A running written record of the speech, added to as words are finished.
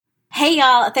Hey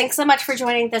y'all, thanks so much for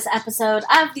joining this episode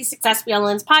of the Success Beyond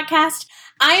Lens podcast.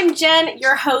 I'm Jen,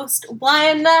 your host,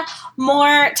 one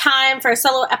more time for a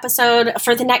solo episode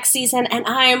for the next season, and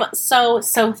I'm so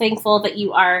thankful that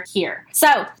you are here.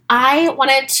 So, I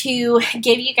wanted to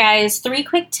give you guys 3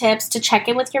 quick tips to check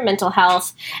in with your mental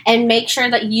health and make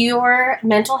sure that your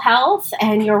mental health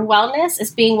and your wellness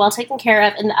is being well taken care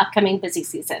of in the upcoming busy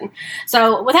season.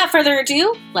 So, without further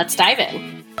ado, let's dive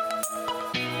in.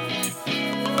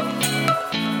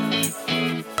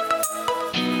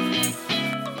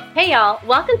 Hey y'all,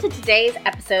 welcome to today's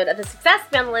episode of the Success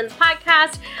Beyond Lens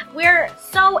podcast. We're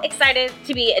so excited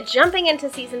to be jumping into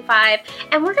season 5,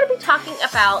 and we're going to be talking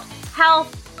about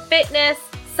health, fitness,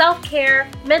 self-care,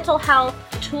 mental health,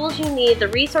 the tools you need, the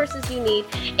resources you need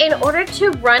in order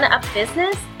to run a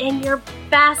business in your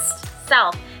best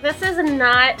self. This is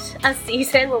not a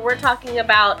season where we're talking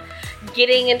about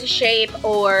getting into shape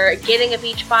or getting a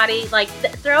beach body.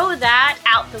 Throw that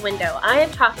out the window. I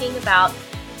am talking about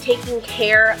taking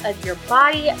care of your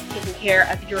body, taking care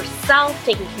of yourself,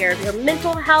 taking care of your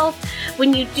mental health.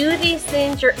 When you do these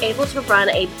things, you're able to run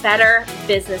a better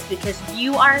business because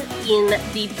you are in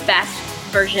the best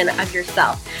version of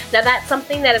yourself. Now, that's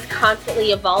something that is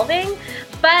constantly evolving,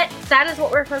 but that is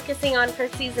what we're focusing on for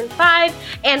season 5,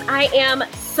 and I am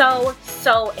so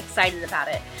excited about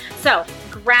it. So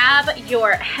grab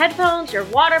your headphones, your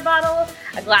water bottle,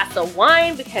 a glass of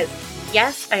wine, because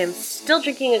yes, I am still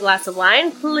drinking a glass of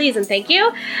wine, please and thank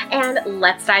you, and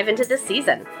let's dive into this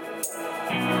season.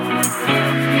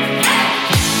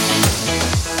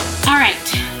 All right,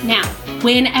 now,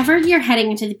 whenever you're heading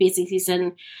into the busy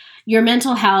season, your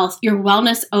mental health, your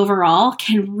wellness overall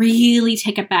can really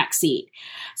take a back seat.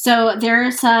 So there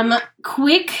are some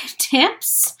quick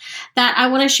tips that I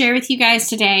want to share with you guys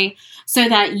today so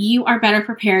that you are better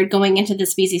prepared going into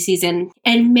this busy season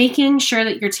and making sure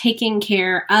that you're taking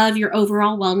care of your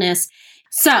overall wellness.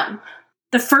 So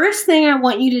the first thing I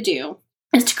want you to do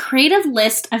is to create a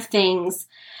list of things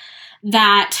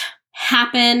that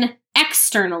happen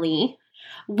externally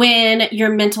when your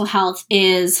mental health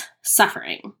is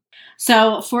suffering.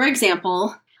 So, for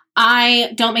example,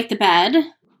 I don't make the bed.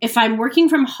 If I'm working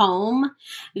from home,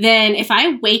 then if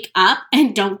I wake up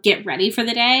and don't get ready for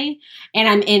the day and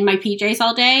I'm in my PJs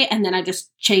all day and then I just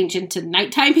change into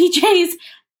nighttime PJs,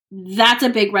 that's a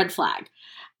big red flag.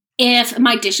 If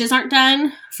my dishes aren't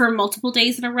done for multiple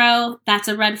days in a row, that's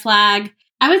a red flag.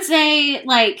 I would say,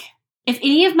 if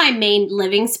any of my main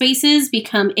living spaces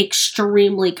become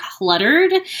extremely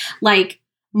cluttered, like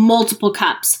multiple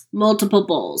cups, multiple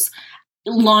bowls,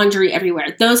 laundry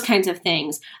everywhere, those kinds of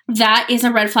things, that is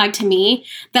a red flag to me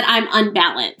that I'm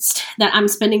unbalanced, that I'm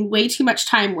spending way too much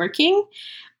time working,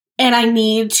 and I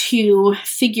need to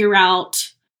figure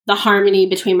out the harmony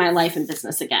between my life and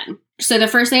business again. So the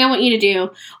first thing I want you to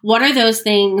do, what are those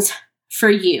things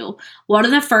for you? What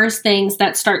are the first things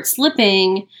that start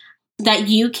slipping that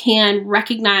you can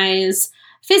recognize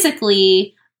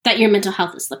physically that your mental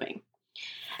health is slipping?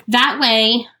 That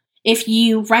way, if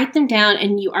you write them down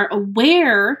and you are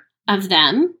aware of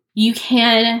them, you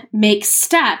can make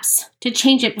steps to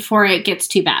change it before it gets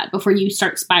too bad, before you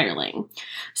start spiraling.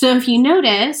 So if you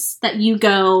notice that you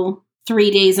go 3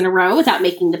 days in a row without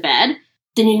making the bed,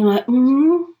 then you're like,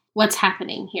 what's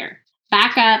happening here?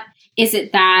 Back up. Is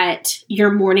it that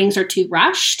your mornings are too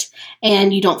rushed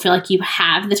and you don't feel like you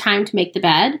have the time to make the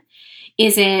bed?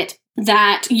 Is it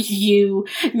that you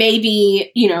may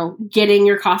be, getting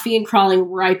your coffee and crawling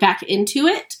right back into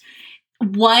it?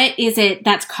 What is it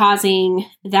that's causing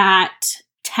that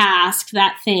task,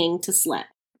 that thing to slip?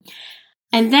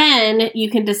 And then you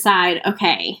can decide,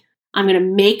 okay, I'm going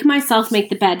to make myself make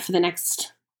the bed for the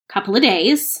next couple of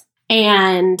days,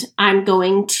 and I'm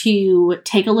going to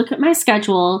take a look at my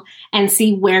schedule and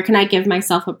see where can I give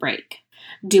myself a break.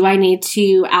 Do I need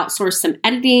to outsource some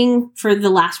editing for the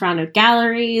last round of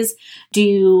galleries?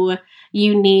 Do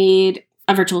you need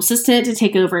a virtual assistant to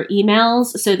take over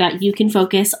emails so that you can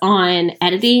focus on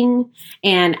editing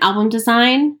and album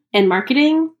design and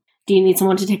marketing? Do you need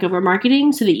someone to take over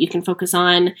marketing so that you can focus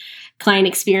on client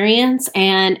experience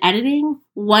and editing?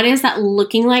 What is that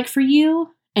looking like for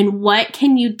you? And what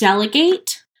can you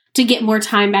delegate to get more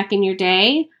time back in your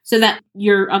day so that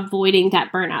you're avoiding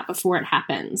that burnout before it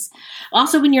happens?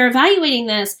 Also, when you're evaluating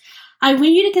this, I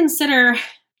want you to consider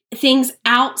things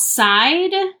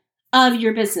outside of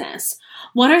your business.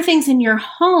 What are things in your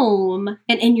home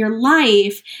and in your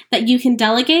life that you can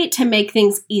delegate to make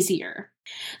things easier?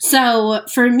 So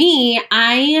for me,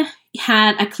 I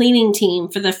had a cleaning team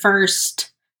for the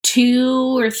first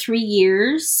 2 or 3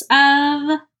 years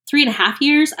of 3.5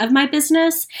 years of my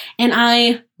business, and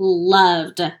I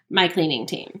loved my cleaning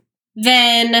team.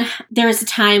 Then there was a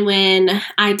time when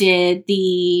I did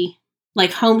the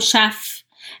home chef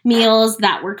meals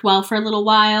that worked well for a little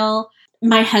while.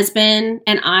 My husband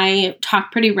and I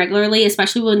talk pretty regularly,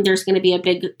 especially when there's going to be a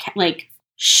big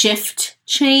shift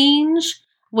change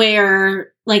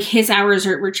where his hours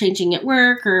were changing at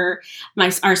work, or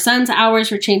our son's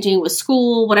hours were changing with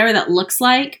school, whatever that looks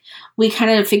like. We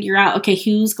kind of figure out, okay,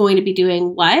 who's going to be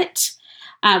doing what.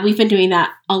 We've been doing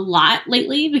that a lot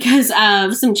lately because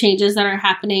of some changes that are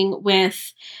happening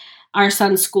with our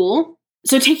son's school.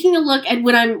 So taking a look at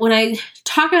when I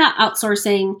talk about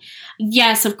outsourcing,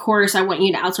 yes, of course, I want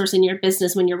you to outsource in your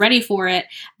business when you're ready for it.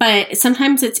 But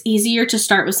sometimes it's easier to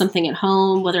start with something at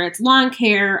home, whether it's lawn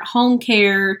care, home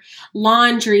care,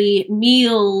 laundry,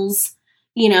 meals,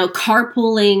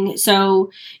 carpooling.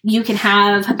 So you can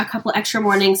have a couple extra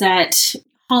mornings at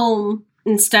home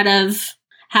instead of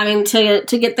having to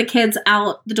get the kids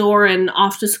out the door and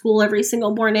off to school every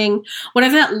single morning.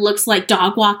 Whatever that looks like,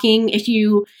 dog walking. If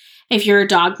you're a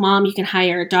dog mom, you can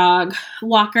hire a dog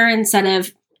walker instead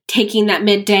of taking that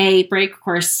midday break. Of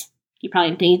course, you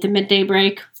probably need the midday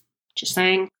break. Just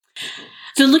saying.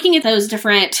 So looking at those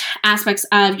different aspects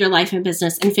of your life and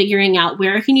business and figuring out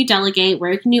where can you delegate,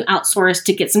 where can you outsource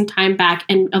to get some time back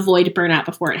and avoid burnout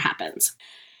before it happens.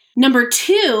 Number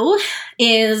 2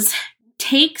 is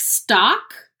take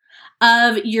stock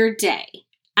of your day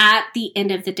at the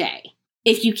end of the day.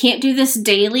 If you can't do this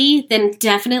daily, then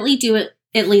definitely do it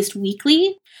at least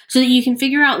weekly so that you can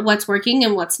figure out what's working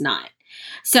and what's not.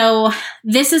 So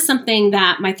this is something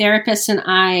that my therapist and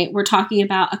I were talking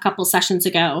about a couple sessions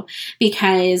ago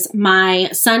because my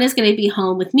son is going to be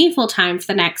home with me full time for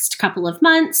the next couple of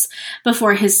months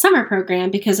before his summer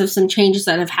program because of some changes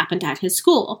that have happened at his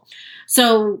school.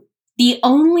 So the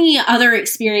only other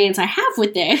experience I have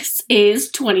with this is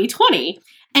 2020.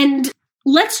 And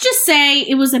let's just say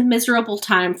it was a miserable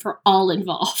time for all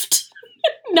involved.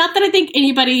 Not that I think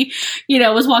anybody,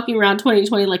 was walking around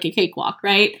 2020 like a cakewalk,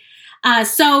 right?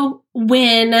 So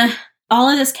when all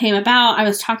of this came about, I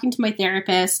was talking to my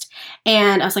therapist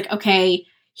and I was like, okay,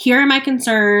 here are my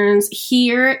concerns.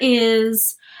 Here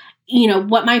is,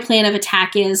 what my plan of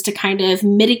attack is to kind of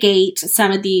mitigate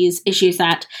some of these issues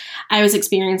that I was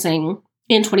experiencing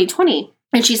in 2020.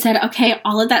 And she said, okay,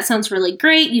 all of that sounds really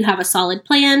great. You have a solid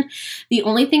plan. The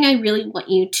only thing I really want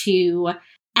you to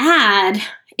add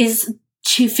is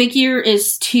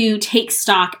to take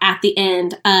stock at the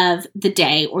end of the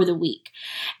day or the week.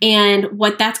 And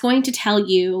what that's going to tell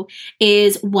you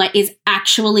is what is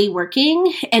actually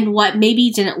working and what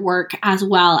maybe didn't work as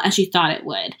well as you thought it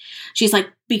would. She's like,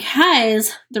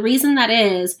 because the reason that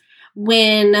is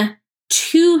when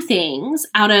 2 things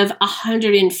out of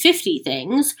 150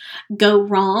 things go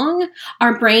wrong,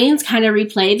 our brains kind of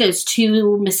replay those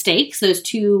 2 mistakes, those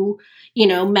 2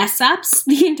 mess ups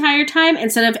the entire time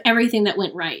instead of everything that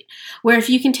went right. Where if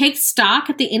you can take stock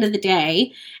at the end of the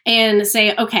day and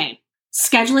say, okay,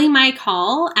 scheduling my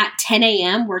call at 10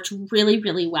 a.m. worked really,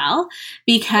 really well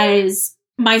because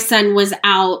my son was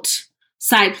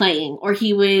outside playing or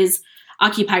he was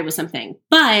occupied with something.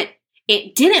 But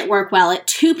it didn't work well at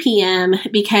 2 p.m.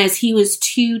 because he was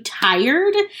too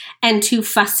tired and too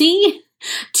fussy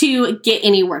to get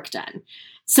any work done.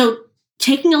 So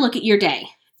taking a look at your day.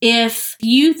 If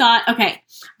you thought, okay,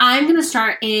 I'm going to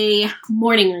start a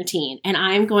morning routine and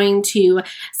I'm going to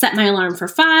set my alarm for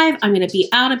 5, I'm going to be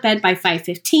out of bed by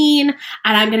 5:15, and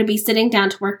I'm going to be sitting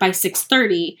down to work by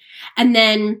 6:30. And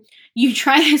then you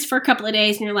try this for a couple of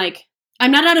days and you're like, I'm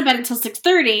not out of bed until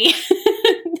 6:30.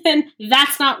 Then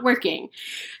that's not working.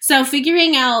 So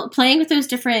playing with those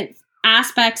different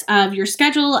aspects of your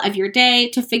schedule, of your day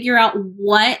to figure out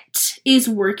what is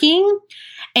working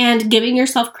and giving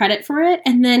yourself credit for it.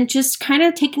 And then just kind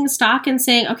of taking stock and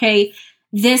saying, okay,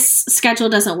 this schedule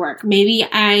doesn't work. Maybe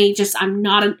I'm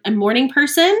not a morning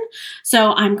person.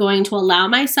 So I'm going to allow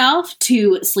myself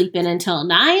to sleep in until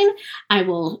 9. I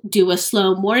will do a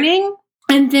slow morning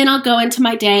and then I'll go into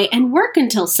my day and work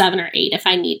until 7 or 8 if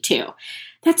I need to.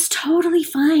 That's totally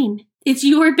fine. It's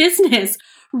your business.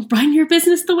 Run your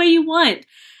business the way you want.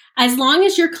 As long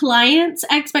as your clients'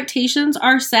 expectations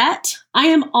are set, I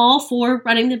am all for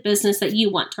running the business that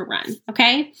you want to run,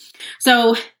 okay?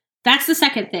 So that's the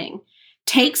second thing.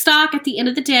 Take stock at the end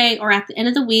of the day or at the end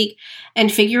of the week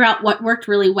and figure out what worked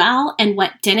really well and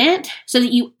what didn't so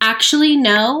that you actually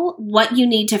know what you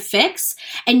need to fix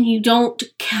and you don't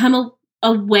come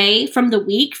away from the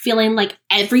week feeling like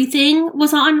everything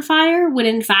was on fire when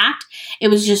in fact it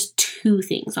was just 2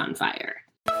 things on fire.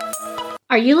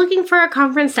 Are you looking for a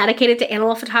conference dedicated to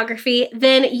animal photography?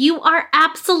 Then you are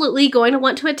absolutely going to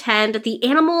want to attend the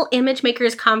Animal Image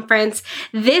Makers Conference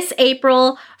this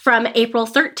April from April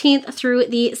 13th through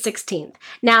the 16th.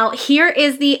 Now, here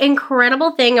is the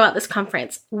incredible thing about this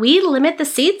conference. We limit the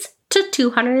seats to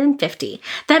 250.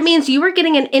 That means you are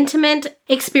getting an intimate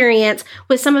experience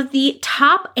with some of the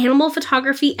top animal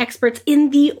photography experts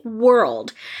in the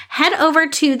world. Head over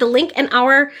to the link in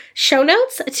our show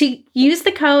notes to use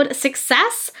the code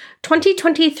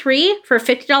SUCCESS2023 for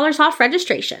 $50 off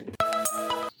registration.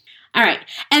 All right.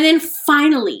 And then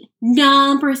finally,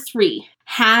 number 3,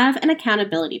 have an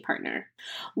accountability partner.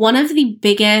 One of the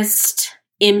biggest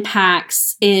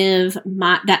impacts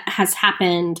that has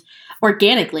happened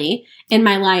organically in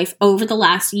my life over the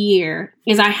last year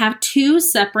is I have 2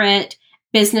 separate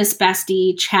business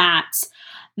bestie chats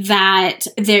that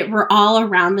were all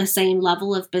around the same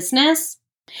level of business.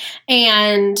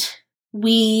 And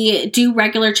we do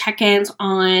regular check-ins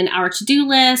on our to-do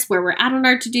list, where we're at on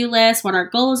our to-do list, what our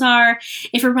goals are.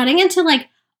 If we're running into like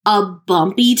a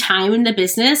bumpy time in the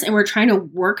business and we're trying to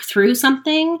work through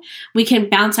something, we can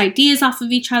bounce ideas off of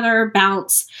each other,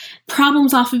 bounce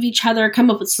problems off of each other,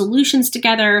 come up with solutions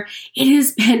together. It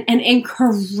has been an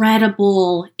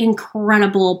incredible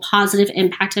positive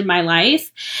impact in my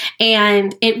life.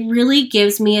 And it really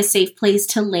gives me a safe place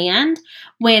to land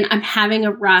when I'm having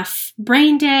a rough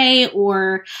brain day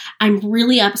or I'm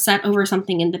really upset over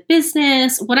something in the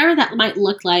business, whatever that might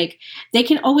look like. They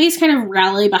can always kind of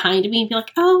rally behind me and be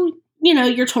like, oh,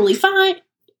 you're totally fine.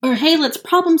 Or, hey, let's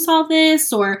problem solve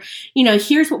this. Or,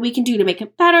 here's what we can do to make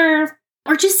it better.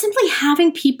 Or just simply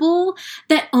having people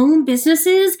that own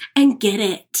businesses and get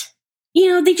it.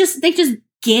 They just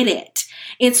get it.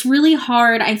 It's really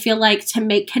hard, I feel like, to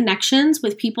make connections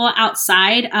with people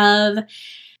outside of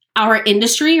our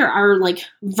industry or our like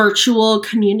virtual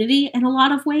community in a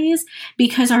lot of ways,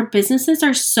 because our businesses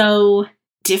are so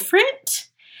different.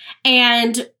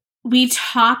 And we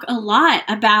talk a lot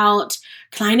about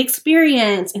client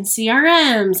experience and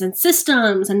CRMs and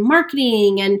systems and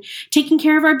marketing and taking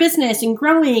care of our business and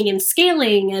growing and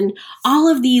scaling and all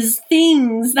of these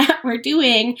things that we're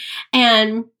doing.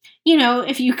 And,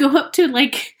 if you go up to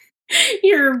like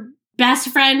your best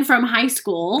friend from high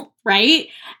school, right?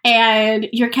 And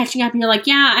you're catching up and you're like,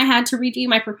 yeah, I had to redo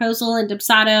my proposal in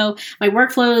Dubsado. My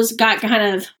workflows got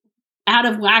kind of out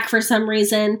of whack for some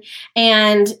reason.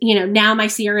 And, now my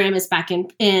CRM is back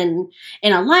in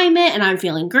alignment and I'm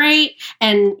feeling great.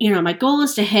 And, my goal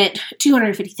is to hit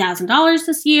 $250,000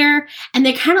 this year. And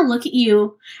they kind of look at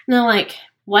you and they're like,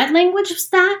 what language is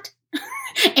that?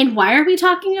 And why are we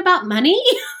talking about money?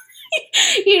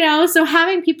 So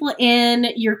having people in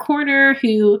your corner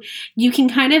who you can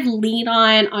kind of lean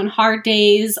on hard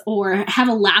days or have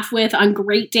a laugh with on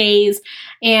great days.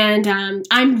 And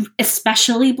I'm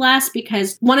especially blessed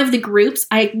because one of the groups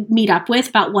I meet up with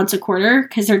about once a quarter,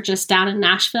 because they're just down in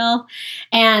Nashville.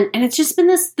 And it's just been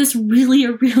this really,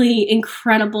 really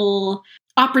incredible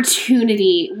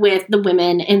opportunity with the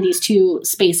women in these 2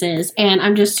 spaces. And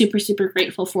I'm just super, super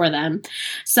grateful for them.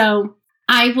 So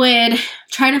I would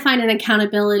try to find an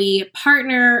accountability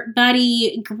partner,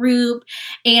 buddy, group.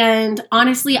 And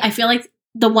honestly, I feel like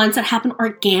the ones that happen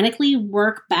organically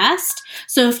work best.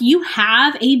 So if you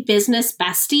have a business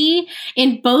bestie,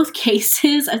 in both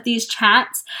cases of these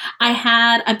chats, I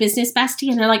had a business bestie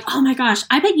and they're like, oh my gosh,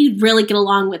 I bet you'd really get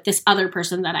along with this other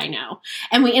person that I know.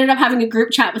 And we ended up having a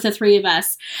group chat with the 3 of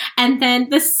us. And then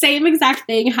the same exact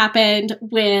thing happened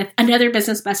with another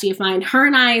business bestie of mine. Her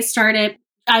and I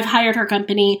I've hired her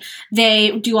company.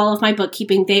 They do all of my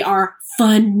bookkeeping. They are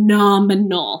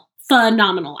phenomenal.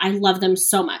 I love them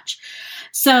so much.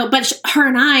 But her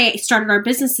and I started our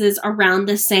businesses around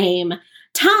the same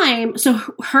time. So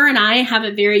her and I have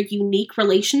a very unique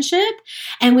relationship,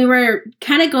 and we were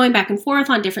kind of going back and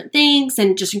forth on different things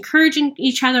and just encouraging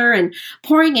each other and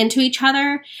pouring into each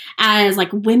other as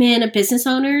like women business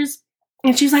owners.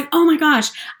 And she was like, oh my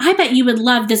gosh, I bet you would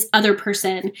love this other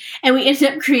person. And we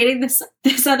ended up creating this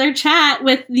other chat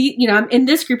with I'm in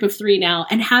this group of 3 now.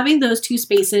 And having those 2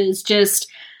 spaces just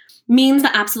means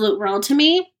the absolute world to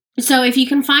me. So if you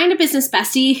can find a business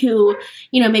bestie who,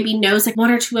 maybe knows like 1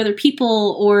 or 2 other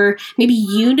people, or maybe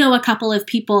a couple of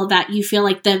people that you feel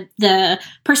like the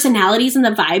personalities and the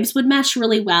vibes would mesh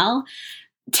really well,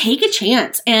 take a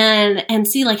chance and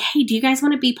see like, hey, do you guys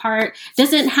want to be part?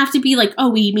 Doesn't have to be like, oh,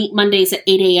 we meet Mondays at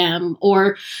 8 a.m.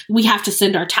 or we have to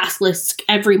send our task list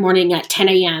every morning at 10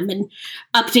 a.m. and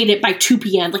update it by 2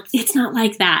 p.m. Like, it's not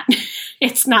like that.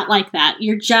 It's not like that.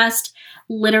 You're just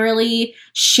literally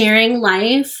sharing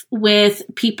life with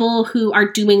people who are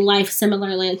doing life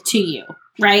similarly to you,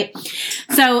 right?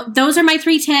 So those are my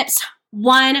 3 tips.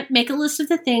 One, make a list of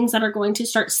the things that are going to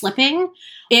start slipping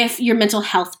if your mental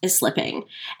health is slipping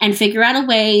and figure out a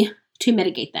way to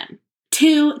mitigate them.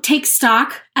 Two, take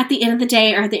stock at the end of the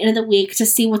day or at the end of the week to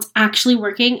see what's actually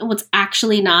working and what's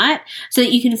actually not so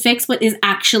that you can fix what is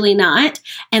actually not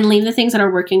and leave the things that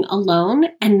are working alone,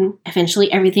 and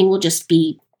eventually everything will just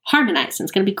be harmonized and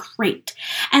it's going to be great.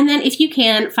 And then if you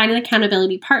can, find an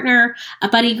accountability partner, a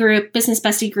buddy group, business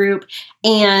bestie group,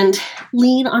 and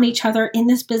lean on each other in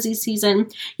this busy season.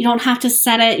 You don't have to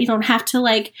set it. You don't have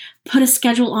to put a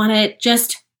schedule on it.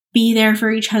 Just be there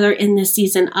for each other in this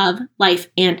season of life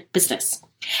and business.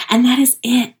 And that is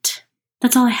it.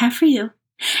 That's all I have for you.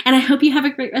 And I hope you have a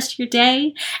great rest of your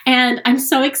day. And I'm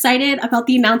so excited about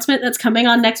the announcement that's coming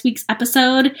on next week's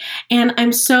episode. And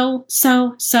I'm so,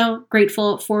 so, so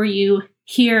grateful for you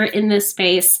here in this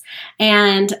space.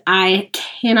 And I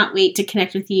cannot wait to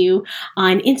connect with you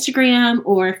on Instagram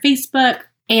or Facebook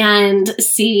and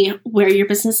see where your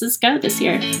businesses go this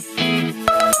year.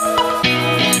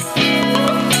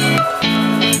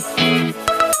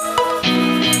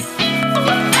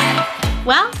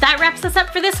 Well, that wraps us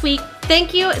up for this week.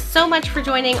 Thank you so much for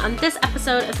joining on this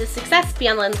episode of the Success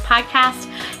Beyond Lens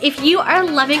podcast. If you are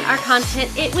loving our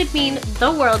content, it would mean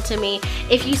the world to me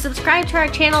if you subscribe to our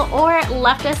channel or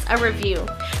left us a review.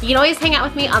 You can always hang out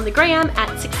with me on the gram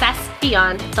at Success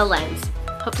Beyond the Lens.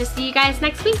 Hope to see you guys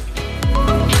next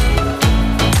week.